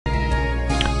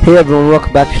Hey everyone,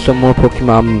 welcome back to some more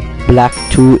Pokemon Black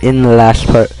 2. In the last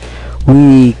part,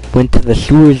 we went to the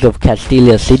sewers of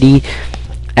Castelia City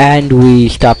and we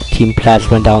stopped Team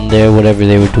Plasma down there, whatever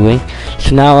they were doing.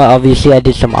 So now, obviously, I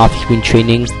did some off-screen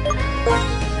training.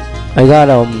 I got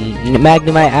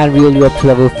Magnemite and Riolu up to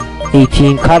level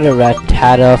 18, caught a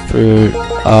Rattata for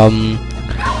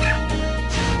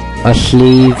a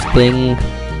slave thing.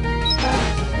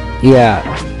 Yeah.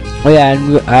 Oh yeah,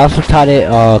 and I also taught it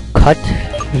cut.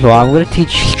 So I'm gonna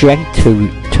teach strength to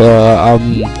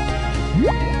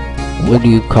what do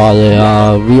you call it?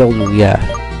 Riolu, yeah.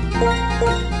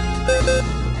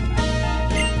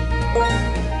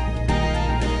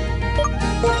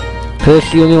 So it's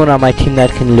the only one on my team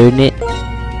that can learn it.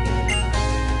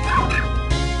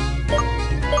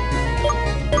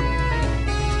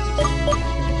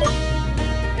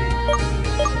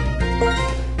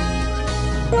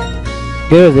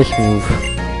 Get rid of this move.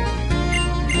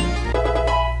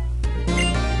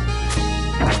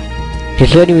 Okay,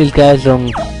 so anyways guys,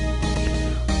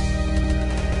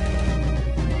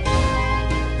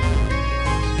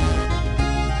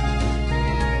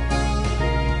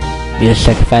 yes,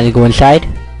 I can finally go inside.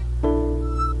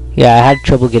 Yeah, I had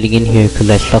trouble getting in here because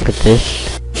I suck at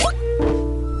this.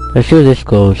 Let's see where this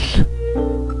goes.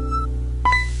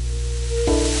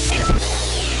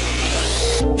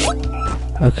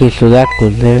 Okay, so that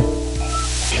goes there.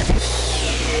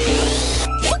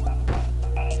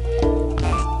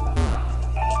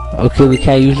 Okay, we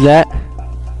can't use that.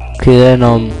 Okay, then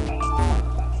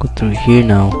go through here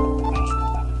now.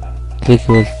 Click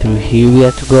goes through here. We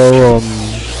have to go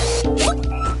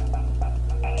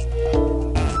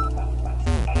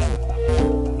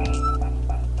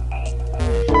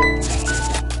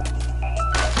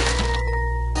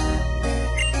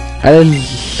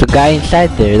there's a guy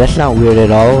inside there. That's not weird at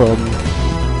all.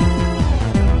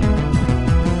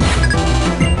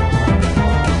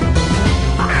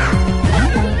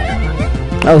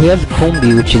 Oh, he has a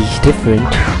combi, which is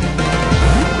different.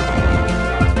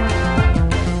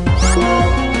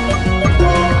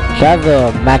 So I have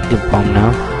a Magnet Bomb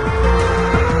now.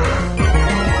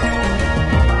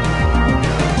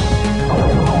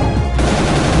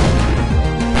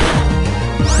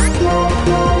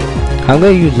 I'm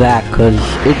gonna use that because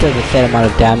it does a set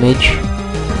amount of damage.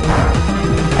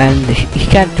 And he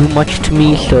can't do much to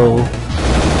me, so...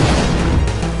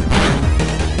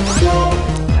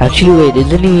 Actually, wait,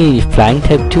 isn't he flying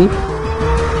type too?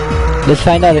 Let's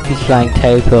find out if he's flying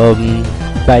type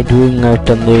by doing a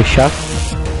Thunder Shock.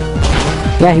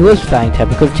 Yeah, he was flying type.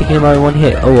 I could have taken him out in one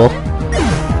hit. Oh well.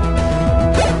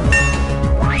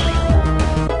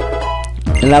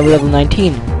 And now we're level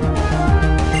 19.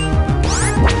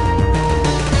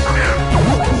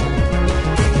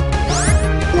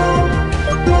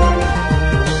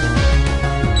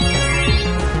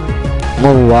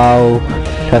 Oh wow.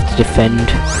 Have to defend.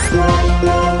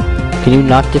 Can you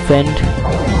not defend?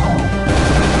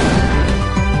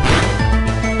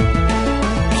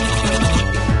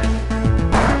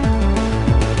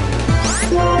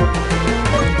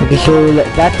 Okay, so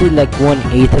that did like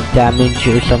 1/8 of damage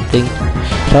or something.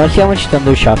 So let's see how much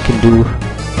Thunder Shock can do.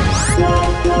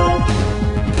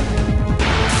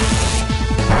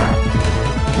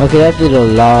 Okay, that did a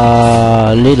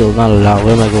lot. Little, not a lot.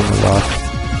 Where am I going a lot?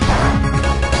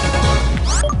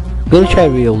 I'm gonna try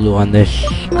Riolu on this,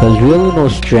 because Riolu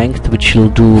knows strength, which will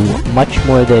do much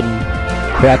more than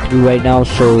what I can do right now,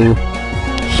 so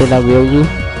send out Riolu.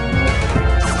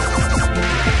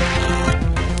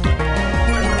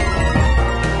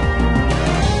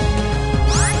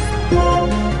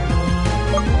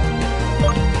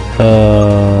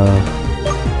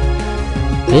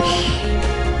 This?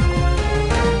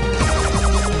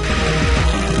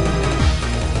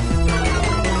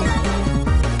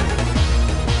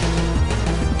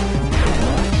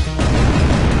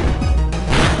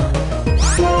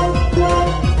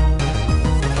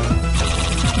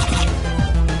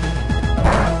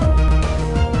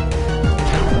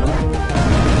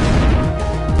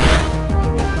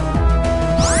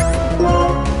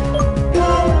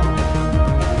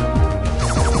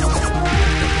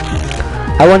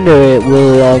 I wonder it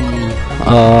will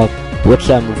what's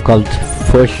that move called?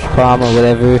 Force Palm or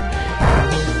whatever.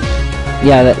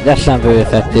 Yeah, that's not very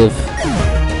effective.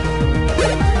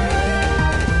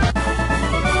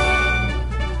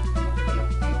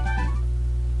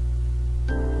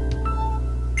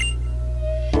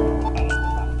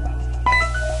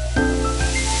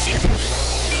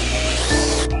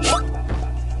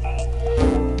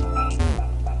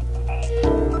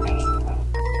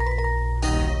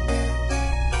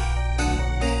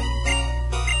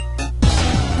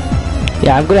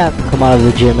 Yeah, I'm gonna have to come out of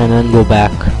the gym and then go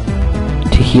back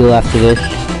to heal after this.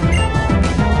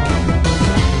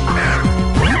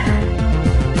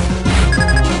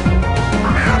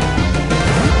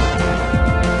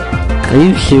 Are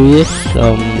you serious?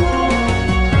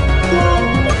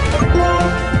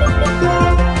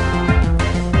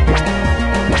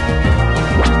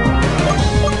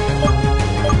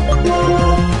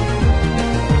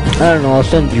 I don't know, I'll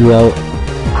send you out.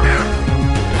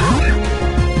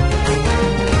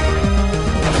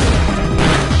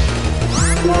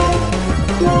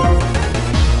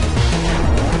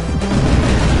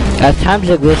 At times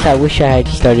like this, I wish I had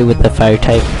started with the fire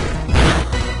type.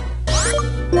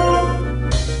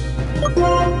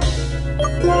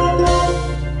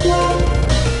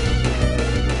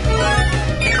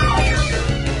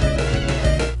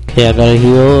 Okay, I gotta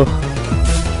heal.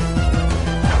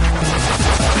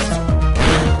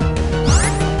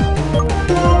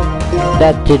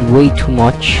 That did way too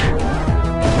much.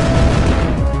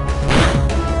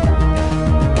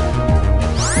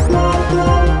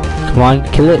 Come on,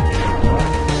 kill it.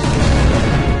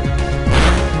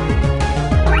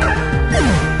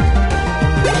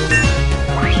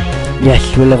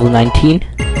 Yes, we're level 19.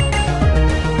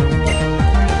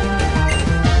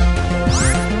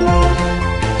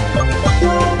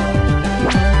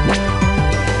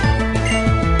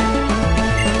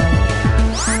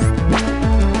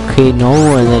 Okay,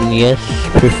 no, and then yes,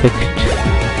 perfect.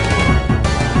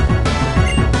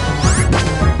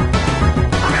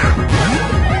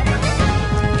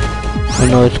 I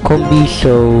know it's combi,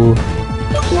 so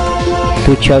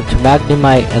switch out to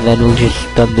Magnemite and then we'll just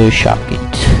Thunder Shock it.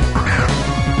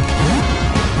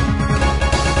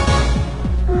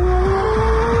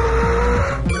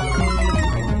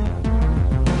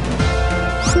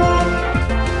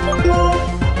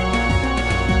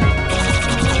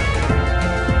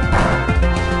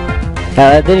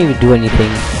 That didn't even do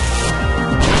anything.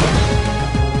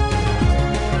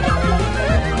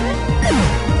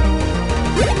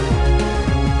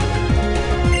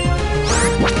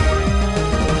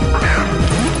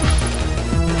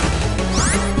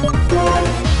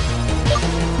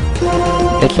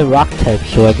 It's a rock type,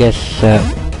 so I guess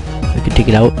we can take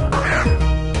it out.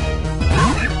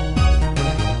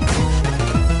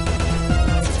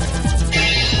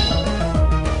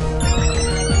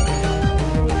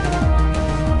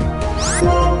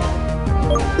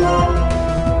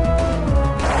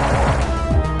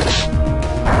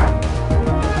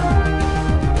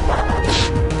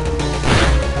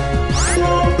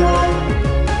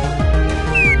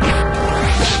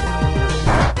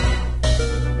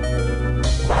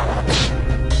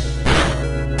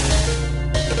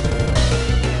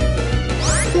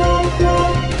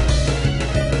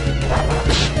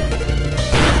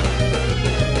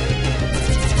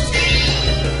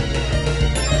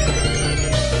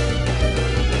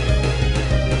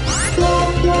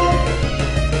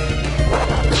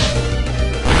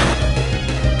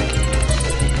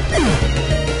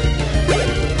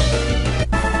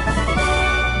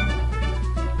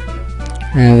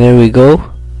 And there we go.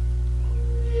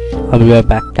 I'll be right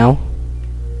back now.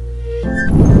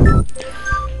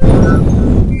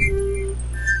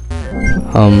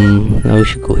 Now we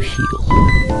should go heal.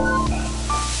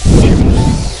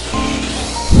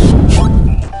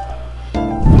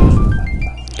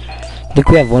 I think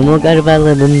we have one more guy to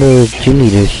battle than the gym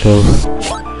leader, so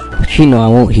but you know I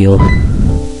won't heal.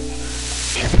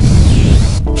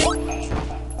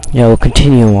 Yeah, we'll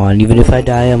continue on. Even if I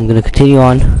die, I'm gonna continue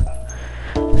on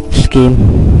with this game.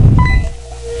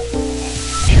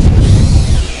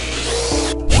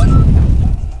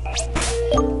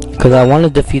 Because I want to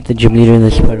defeat the gym leader in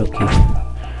this part, okay.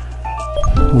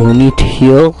 We'll need to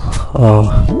heal.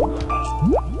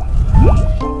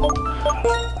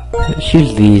 Let's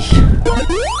use these.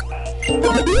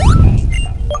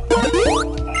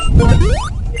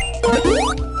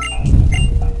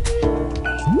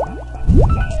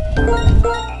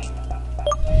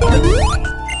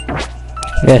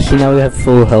 Yeah, see, now we have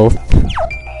full health.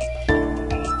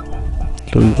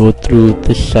 So we go through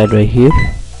this side right here.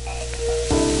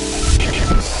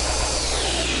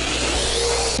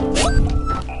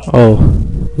 Oh,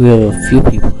 we have a few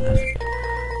people left.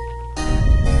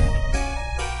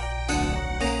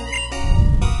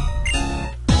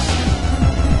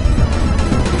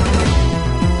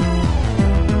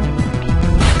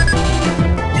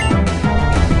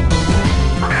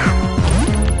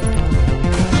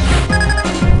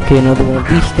 Okay, another one of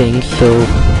these things, so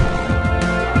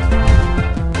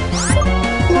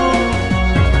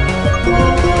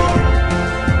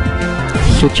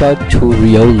switch out to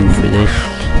Riolu for this.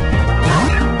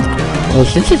 Well,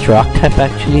 since it's rock type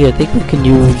actually, I think we can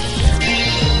use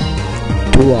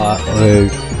Dua or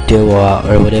Dewa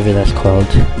or whatever that's called.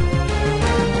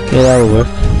 Yeah, that'll work.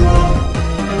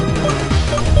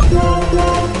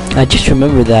 I just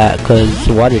remember that because it's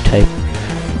a water type.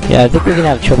 Yeah, I think we're gonna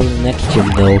have trouble in the next gym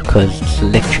though, because it's an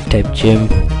electric type gym.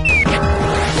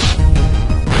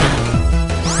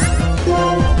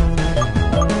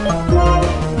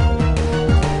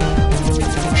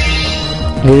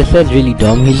 Yeah, this guy's really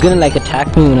dumb. He's gonna like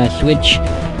attack me when I switch.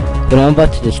 When I'm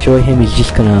about to destroy him, he's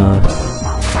just gonna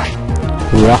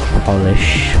rock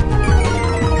polish.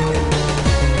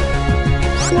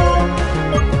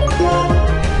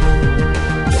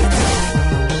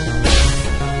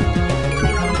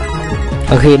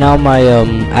 Okay, now my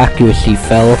accuracy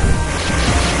fell.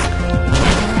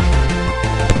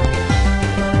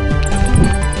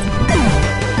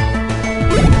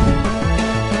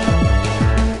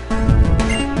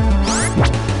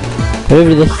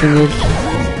 Whatever this thing is.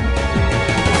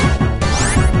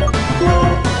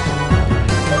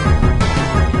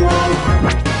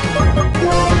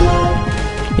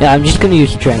 Yeah, I'm just gonna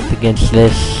use strength against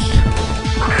this.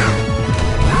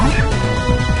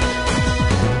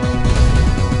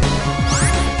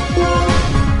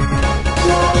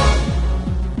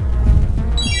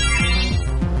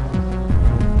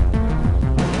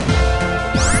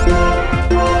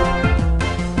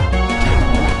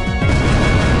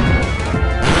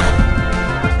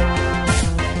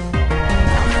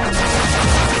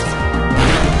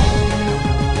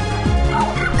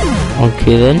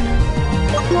 Okay then.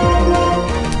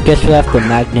 Guess we'll have to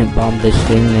magnet bomb this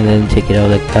thing and then take it out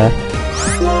like that.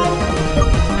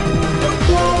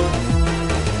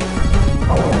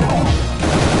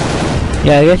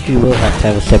 Yeah, I guess we will have to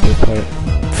have a separate part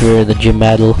for the gym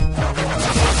battle.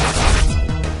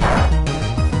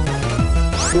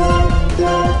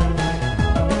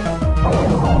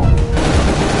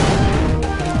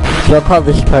 So I'll call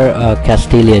this part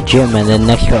Castelia Gym, and then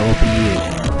next part will be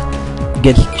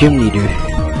against gym leader.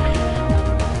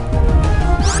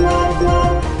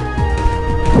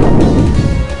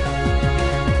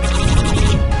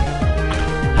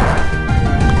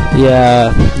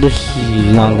 Yeah, this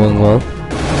is not going well.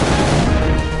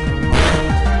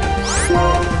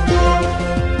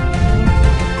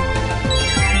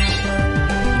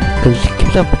 Because he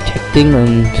keeps on protecting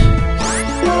and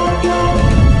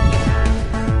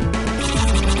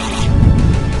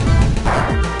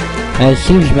it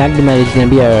seems Magnemite is gonna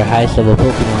be our highest level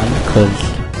Pokemon, because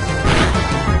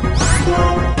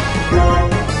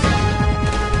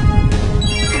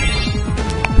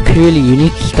clearly you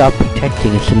need to stop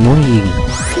protecting, it's annoying.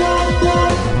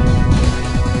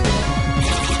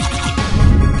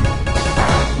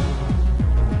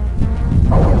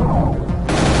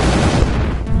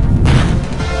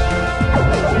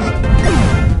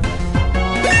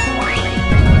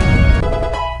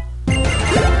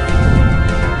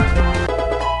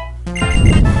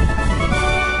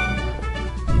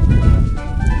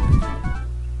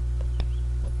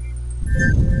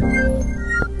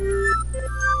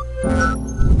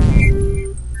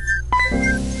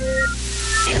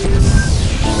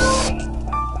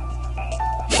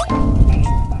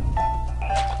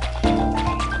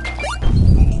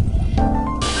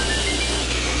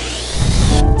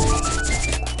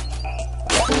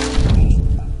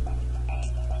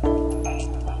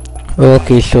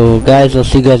 Okay, so guys, I'll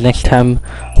see you guys next time.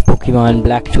 Pokemon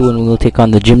Black 2, and we'll take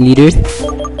on the gym leader.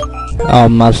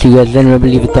 I'll see you guys then. Remember,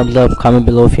 leave a thumbs up, comment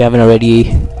below if you haven't already,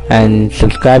 and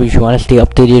subscribe if you want to stay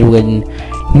updated when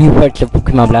new parts of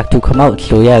Pokemon Black 2 come out.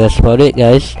 So yeah, that's about it,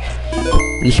 guys.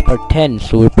 This is part 10,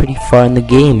 so we're pretty far in the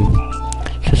game.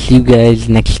 So see you guys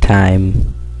next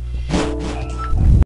time.